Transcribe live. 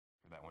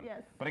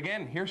Yes. But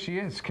again, here she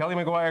is, Kelly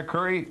McGuire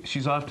Curry.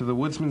 She's off to the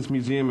Woodsmans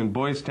Museum in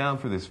Boys Town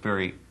for this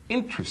very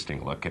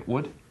interesting look at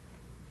wood.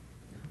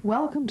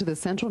 Welcome to the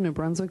Central New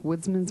Brunswick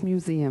Woodsmans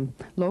Museum,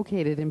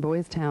 located in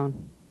Boys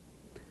Town.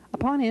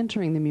 Upon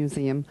entering the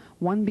museum,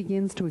 one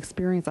begins to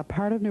experience a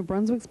part of New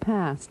Brunswick's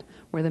past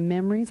where the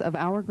memories of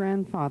our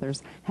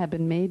grandfathers have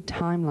been made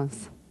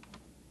timeless.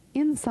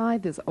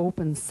 Inside this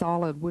open,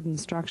 solid wooden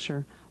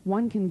structure,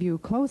 one can view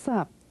close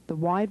up the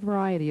wide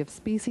variety of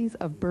species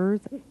of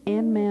birds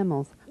and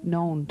mammals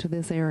known to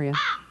this area.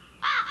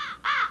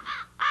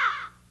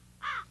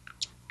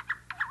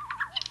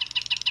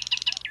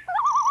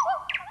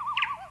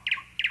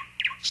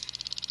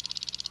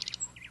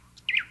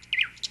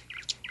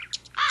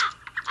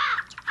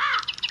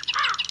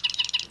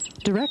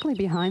 Directly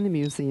behind the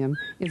museum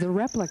is a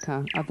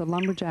replica of the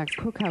lumberjacks'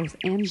 cookhouse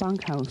and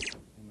bunkhouse.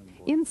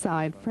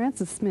 Inside,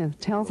 Francis Smith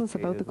tells us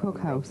about the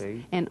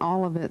cookhouse and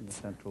all of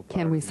its,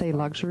 can we say,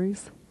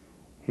 luxuries?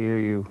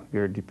 Here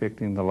you're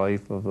depicting the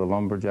life of the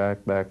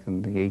lumberjack back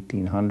in the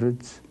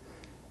 1800s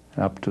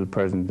up to the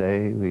present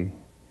day.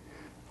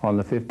 On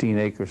the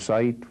 15-acre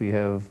site, we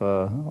have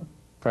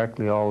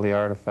practically all the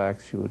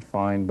artifacts you would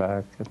find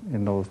back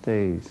in those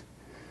days.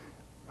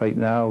 Right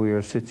now we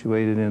are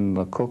situated in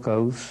the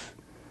cookhouse,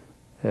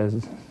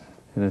 and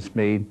it's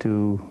made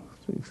to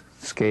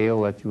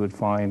scale that you would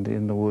find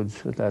in the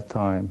woods at that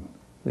time.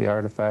 The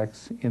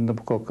artifacts in the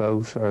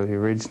cookhouse are the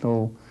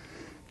original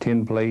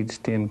tin plates,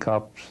 tin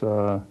cups,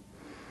 the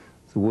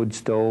wood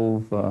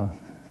stove,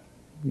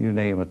 you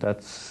name it.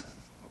 That's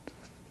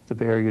the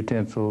bare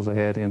utensils they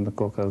had in the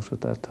cookhouse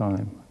at that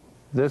time.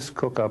 This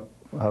cook-up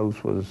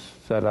house was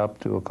set up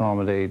to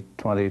accommodate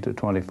 20 to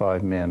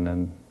 25 men,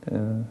 and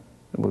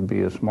it would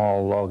be a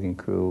small logging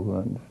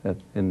crew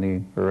in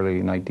the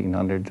early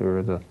 1900s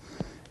or the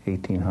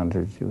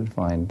 1800s. You would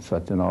find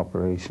such an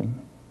operation.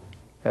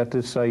 At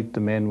this site, the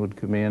men would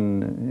come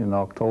in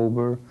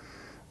October,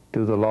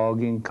 do the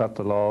logging, cut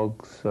the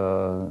logs.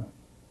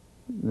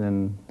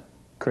 Then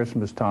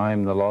Christmas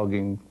time, the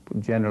logging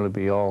would generally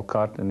be all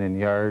cut and in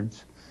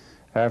yards.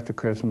 After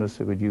Christmas,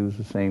 they would use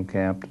the same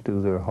camp to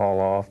do their haul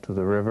off to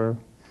the river,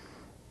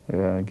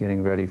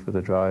 getting ready for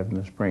the drive in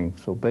the spring.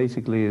 So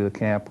basically the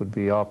camp would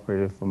be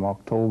operated from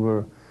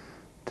October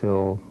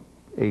till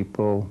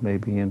April,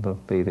 maybe into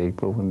late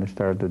April when they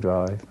started the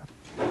drive.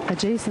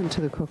 Adjacent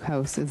to the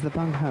cookhouse is the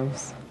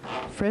bunkhouse.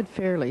 Fred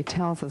Fairley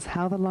tells us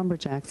how the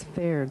lumberjacks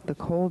fared the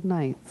cold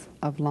nights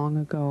of long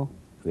ago.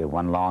 We had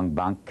one long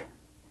bunk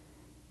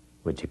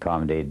which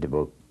accommodated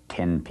about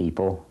 10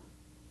 people.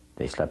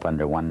 They slept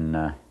under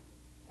one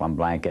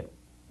blanket,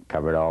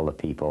 covered all the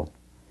people.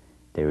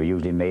 They were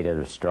usually made out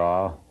of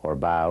straw or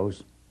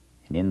boughs,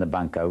 and in the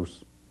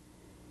bunkhouse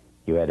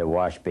you had a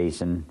wash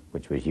basin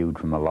which was hewed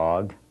from a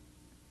log.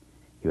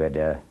 You had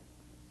a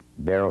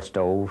barrel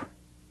stove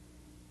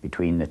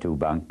between the two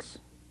bunks,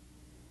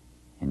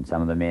 and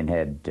some of the men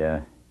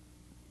had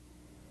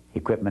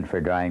equipment for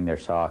drying their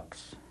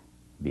socks,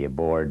 be a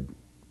board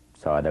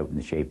sawed out in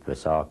the shape of a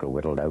sock or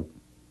whittled out.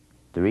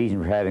 The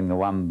reason for having the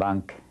one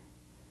bunk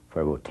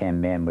for about 10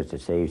 men was to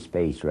save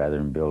space rather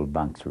than build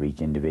bunks for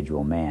each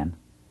individual man.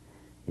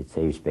 It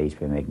saved space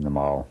by making them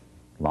all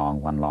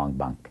one long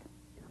bunk.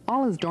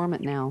 All is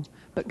dormant now,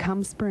 but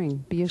come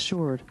spring, be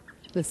assured,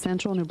 the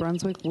Central New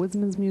Brunswick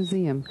Woodsmans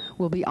Museum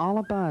will be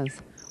all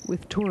abuzz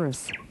with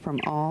tourists from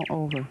all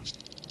over.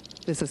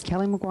 This is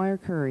Kelly McGuire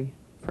Curry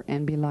for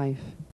NB Life.